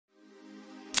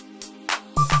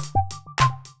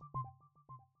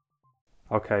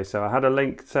Okay, so I had a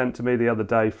link sent to me the other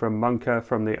day from Munker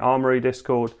from the Armory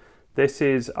Discord. This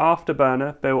is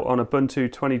Afterburner, built on Ubuntu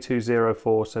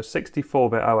 22.04, so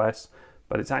 64-bit OS,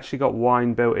 but it's actually got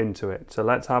Wine built into it. So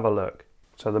let's have a look.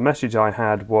 So the message I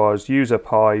had was user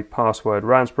pi, password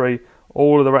Raspberry,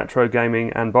 all of the retro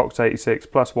gaming and Box86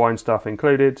 plus Wine stuff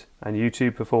included, and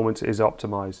YouTube performance is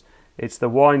optimized. It's the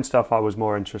Wine stuff I was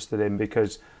more interested in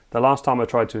because the last time I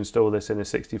tried to install this in a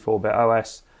 64-bit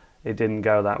OS, it didn't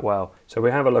go that well. So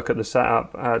we have a look at the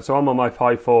setup. So I'm on my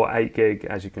Pi 4 8 gig,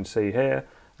 as you can see here,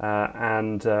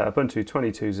 and Ubuntu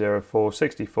 22.04,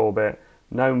 64-bit,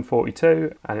 GNOME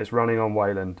 42, and it's running on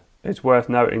Wayland. It's worth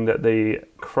noting that the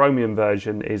Chromium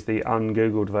version is the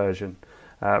ungoogled version.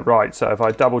 Right, so if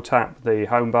I double tap the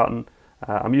home button,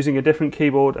 I'm using a different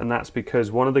keyboard, and that's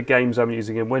because one of the games I'm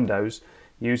using in Windows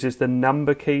uses the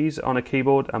number keys on a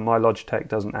keyboard, and my Logitech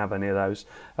doesn't have any of those.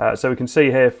 So we can see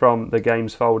here from the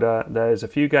games folder, there's a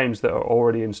few games that are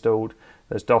already installed.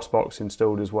 There's DOSBox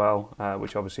installed as well,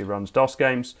 which obviously runs DOS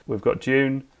games. We've got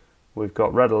Dune, we've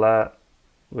got Red Alert,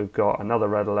 we've got another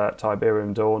Red Alert,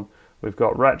 Tiberium Dawn, we've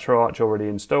got RetroArch already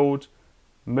installed,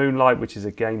 Moonlight, which is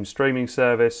a game streaming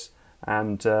service,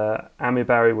 and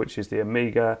Amiberry, which is the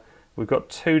Amiga. We've got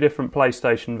two different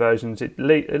PlayStation versions. It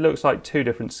looks like two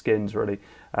different skins, really.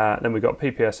 Then we've got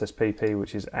PPSSPP,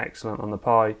 which is excellent on the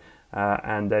Pi,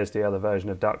 and there's the other version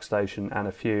of DuckStation and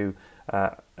a few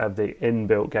of the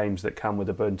inbuilt games that come with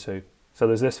Ubuntu. So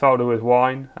there's this folder with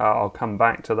Wine. I'll come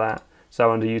back to that.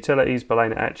 So under Utilities,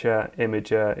 Balena Etcher,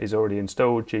 Imager is already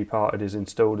installed. Gparted is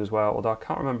installed as well, although I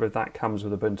can't remember if that comes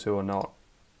with Ubuntu or not.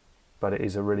 But it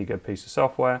is a really good piece of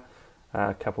software.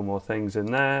 A couple more things in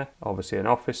there, obviously an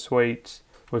Office suite.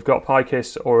 We've got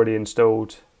PyKiss already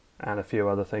installed and a few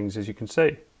other things, as you can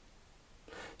see.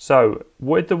 So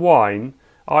with the Wine,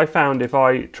 I found if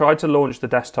I tried to launch the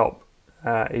desktop,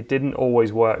 it didn't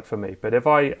always work for me. But if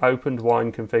I opened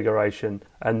Wine configuration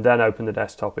and then opened the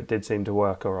desktop, it did seem to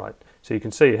work all right. So you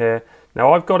can see here.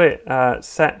 Now I've got it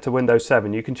set to Windows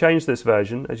 7. You can change this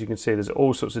version. As you can see, there's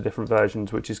all sorts of different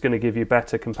versions, which is going to give you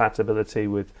better compatibility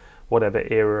with whatever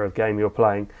era of game you're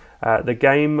playing. The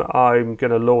game I'm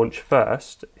going to launch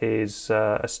first is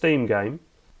a Steam game.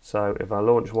 So if I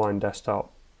launch Wine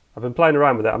Desktop, I've been playing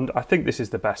around with it. I think this is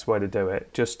the best way to do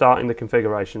it. Just starting the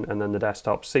configuration and then the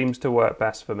desktop seems to work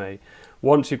best for me.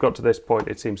 Once you've got to this point,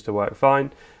 it seems to work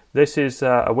fine. This is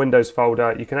a Windows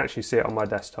folder. You can actually see it on my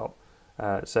desktop.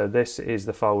 So this is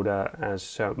the folder as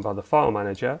shown by the file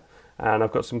manager, and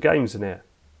I've got some games in here.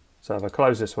 So if I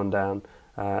close this one down,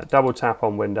 double tap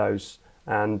on Windows,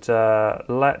 and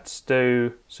let's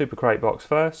do Super Crate Box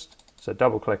first. So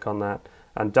double click on that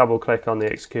and double click on the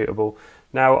executable.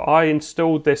 Now I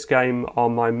installed this game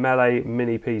on my MeLe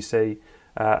mini PC,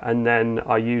 and then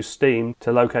I used Steam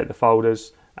to locate the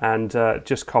folders and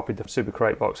just copied the Super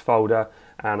Crate Box folder,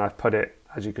 and I've put it,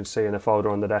 as you can see, in a folder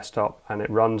on the desktop, and it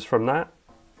runs from that.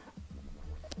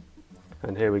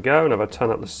 And here we go, and if I turn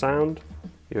up the sound,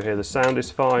 you'll hear the sound is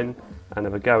fine, and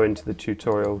if I go into the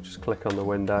tutorial, just click on the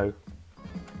window.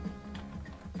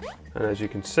 And as you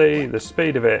can see, the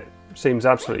speed of it seems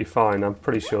absolutely fine. I'm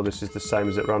pretty sure this is the same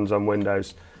as it runs on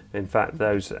Windows. In fact,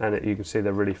 and you can see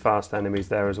the really fast enemies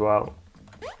there as well.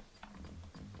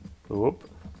 Whoop.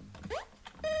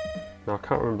 Now I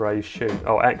can't remember how you shoot.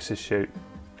 Oh, X is shoot.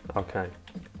 Okay.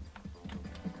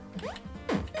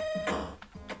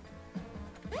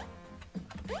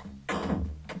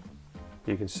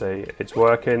 You can see it's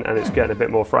working and it's getting a bit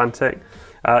more frantic.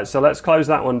 So let's close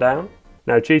that one down.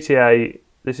 Now GTA,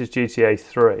 this is GTA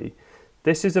 3.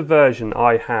 This is a version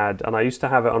I had, and I used to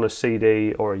have it on a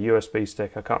CD or a USB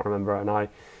stick, I can't remember. And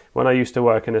when I used to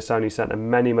work in a Sony Centre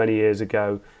many years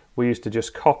ago, we used to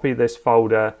just copy this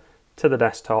folder to the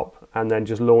desktop and then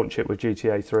just launch it with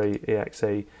GTA 3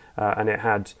 EXE, and it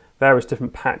had various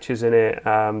different patches in it.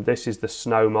 This is the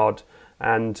snow mod,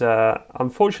 and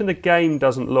unfortunately the game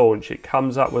doesn't launch. It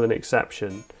comes up with an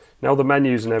exception. Now the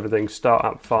menus and everything start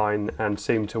up fine and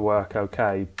seem to work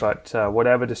okay, but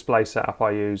whatever display setup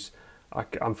I use,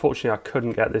 unfortunately I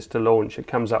couldn't get this to launch. It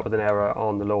comes up with an error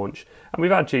on the launch. And we've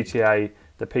had GTA,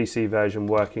 the PC version,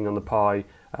 working on the Pi.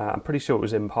 I'm pretty sure it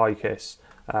was in PyKiss.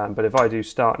 But if I do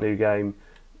start new game,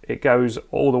 it goes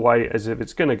all the way as if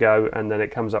it's going to go, and then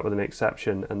it comes up with an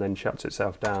exception and then shuts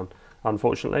itself down,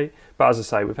 unfortunately. But as I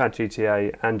say, we've had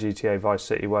GTA and GTA Vice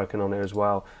City working on here as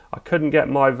well. I couldn't get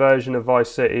my version of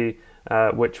Vice City,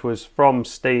 which was from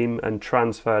Steam and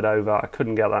transferred over. I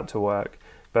couldn't get that to work.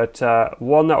 But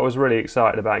one that I was really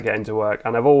excited about getting to work,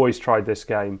 and I've always tried this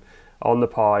game on the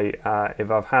Pi if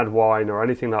I've had Wine or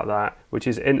anything like that, which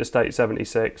is Interstate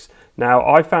 76. Now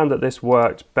I found that this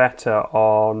worked better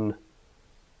on,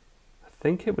 I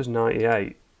think it was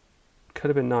 98. Could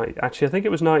have been 90. Actually, I think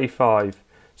it was 95.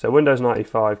 So Windows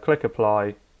 95, click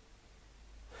apply.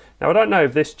 Now I don't know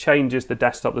if this changes the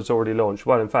desktop that's already launched.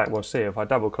 Well, in fact, we'll see if I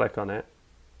double click on it.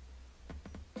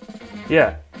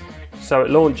 Yeah, so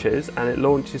it launches, and it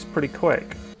launches pretty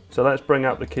quick. So let's bring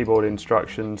up the keyboard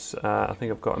instructions. I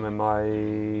think I've got them in my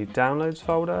downloads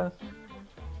folder.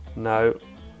 No.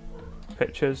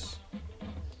 Pictures.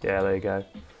 Yeah, there you go.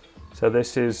 So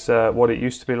this is what it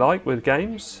used to be like with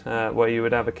games, where you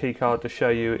would have a key card to show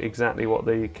you exactly what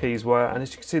the keys were. And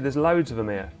as you can see, there's loads of them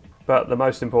here. But the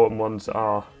most important ones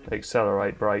are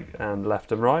accelerate, brake, and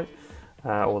left and right.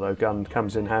 Although gun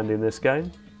comes in handy in this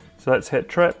game. So let's hit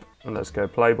trip, and let's go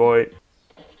Playboy.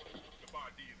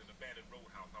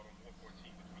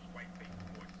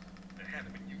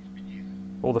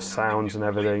 All the sounds and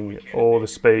everything, all the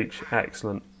speech,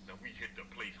 excellent.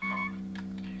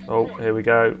 Oh, here we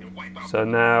go. So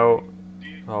now,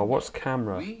 oh, what's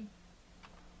camera?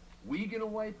 We gonna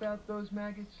wipe out those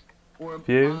maggots? Or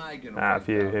View?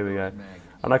 View, here we go.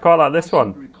 And I quite like this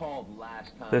one.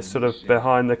 This sort of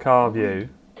behind the car view.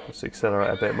 Let's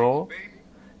accelerate a bit more.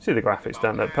 See, the graphics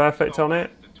don't look perfect on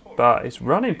it, but it's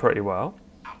running pretty well.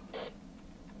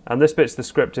 And this bit's the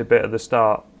scripted bit at the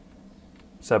start.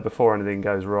 So before anything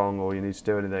goes wrong or you need to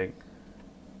do anything.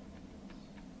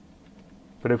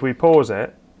 But if we pause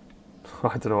it,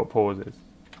 I don't know what pause is.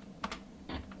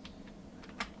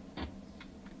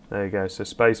 There you go, so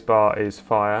spacebar is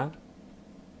fire.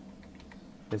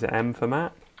 Is it M for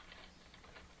map?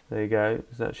 There you go,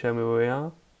 does that show me where we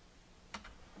are?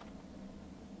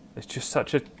 It's just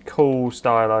such a cool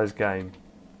stylized game.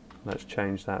 Let's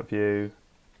change that view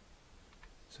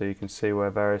so you can see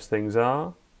where various things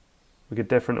are. We get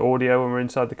different audio when we're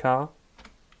inside the car.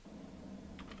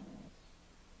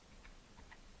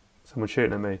 Someone's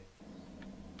shooting at me.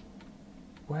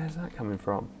 Where's that coming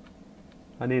from?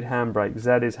 I need handbrake.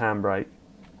 Z is handbrake.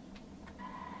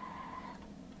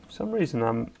 For some reason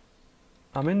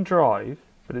I'm in drive,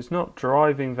 but it's not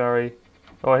driving very...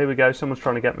 Oh, here we go. Someone's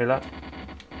trying to get me, look.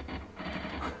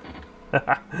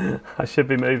 I should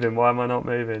be moving. Why am I not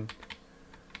moving?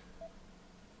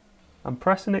 I'm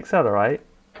pressing accelerate.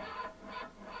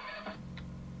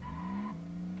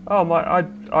 Oh,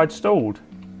 I'd stalled.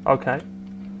 Okay.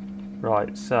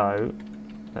 Right, so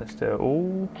let's do it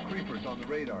all. Creepers on the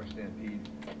radar, Stampede.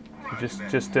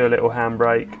 Just do a little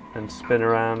handbrake and spin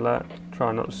around. Look.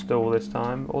 Try not to stall this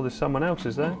time. Oh, there's someone else,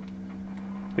 is there?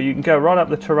 But you can go right up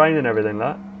the terrain and everything,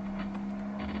 look.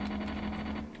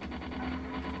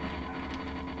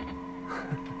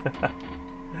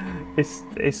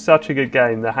 It's such a good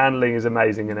game. The handling is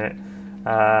amazing in it.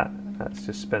 Let's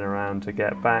just spin around to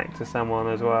get back to someone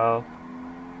as well.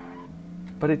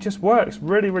 But it just works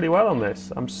really, really well on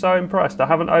this. I'm so impressed. I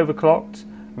haven't overclocked.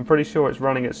 I'm pretty sure it's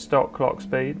running at stock clock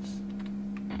speeds.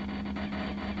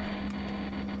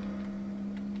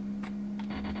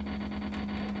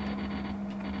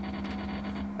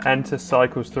 Enter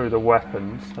cycles through the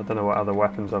weapons. I don't know what other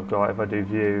weapons I've got. If I do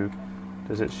view,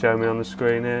 does it show me on the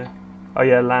screen here? Oh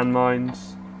yeah,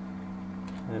 landmines.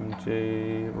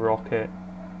 MG, rocket.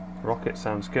 Rocket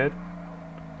sounds good.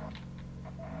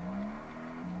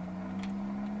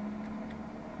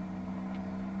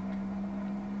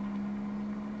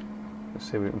 Let's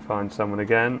see if we can find someone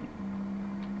again.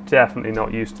 Definitely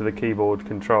not used to the keyboard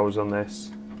controls on this.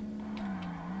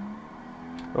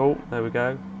 Oh, there we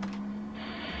go.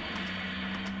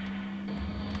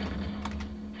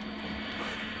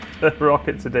 The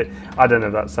rockets are I don't know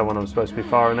if that's someone I'm supposed to be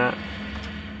firing at,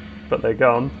 but they're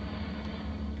gone.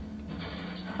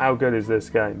 How good is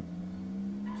this game?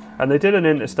 And they did an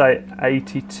Interstate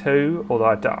 82, although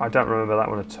I don't remember that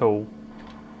one at all.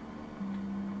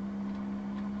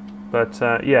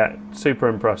 But yeah, super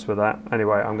impressed with that.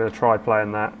 Anyway, I'm going to try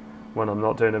playing that when I'm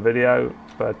not doing a video,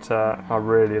 but I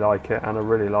really like it, and I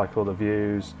really like all the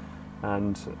views.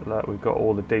 And look, we've got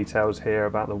all the details here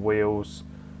about the wheels,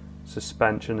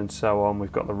 suspension and so on.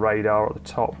 We've got the radar at the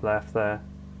top left there.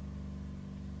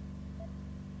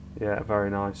 Yeah, very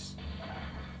nice.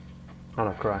 And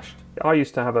I crashed. I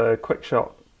used to have a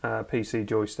QuickShot PC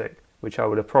joystick, which I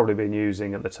would have probably been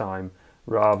using at the time,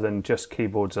 rather than just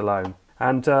keyboards alone.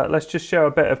 And let's just show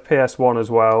a bit of PS1 as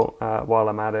well while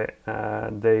I'm at it.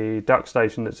 The duck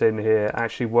station that's in here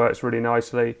actually works really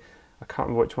nicely. I can't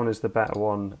remember which one is the better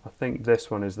one. I think this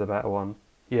one is the better one.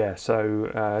 Yeah,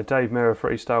 so Dave Mirra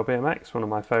Freestyle Bmx, one of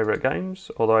my favourite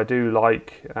games. Although I do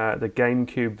like the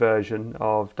GameCube version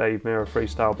of Dave Mirra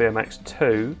Freestyle Bmx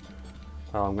 2.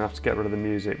 Oh, I'm going to have to get rid of the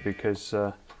music because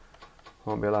I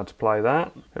won't be allowed to play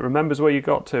that. It remembers where you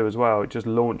got to as well. It just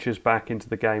launches back into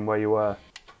the game where you were.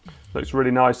 Looks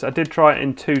really nice. I did try it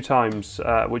in 2 times,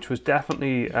 which was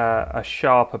definitely a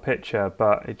sharper picture,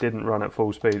 but it didn't run at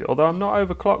full speed. Although I'm not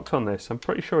overclocked on this. I'm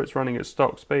pretty sure it's running at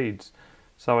stock speeds.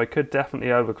 So I could definitely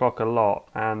overclock a lot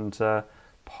and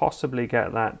possibly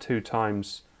get that 2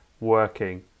 times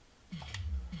working.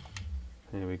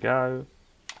 Here we go.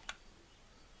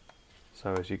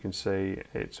 So as you can see,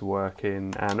 it's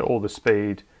working, and all the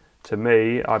speed. To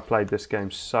me, I played this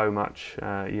game so much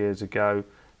years ago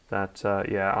that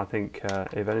yeah, I think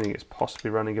if anything, it's possibly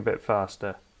running a bit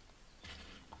faster.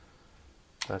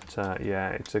 But yeah,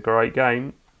 it's a great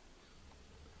game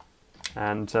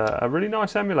and a really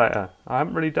nice emulator. I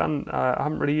haven't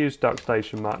really used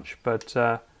DuckStation much, but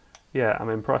yeah, I'm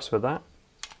impressed with that.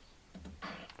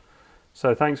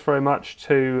 So thanks very much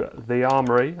to the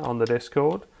Armory on the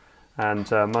Discord and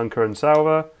Munker and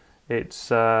Salva.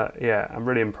 It's yeah, I'm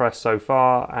really impressed so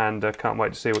far, and can't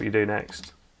wait to see what you do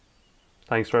next.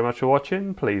 Thanks very much for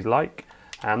watching. Please like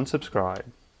and subscribe.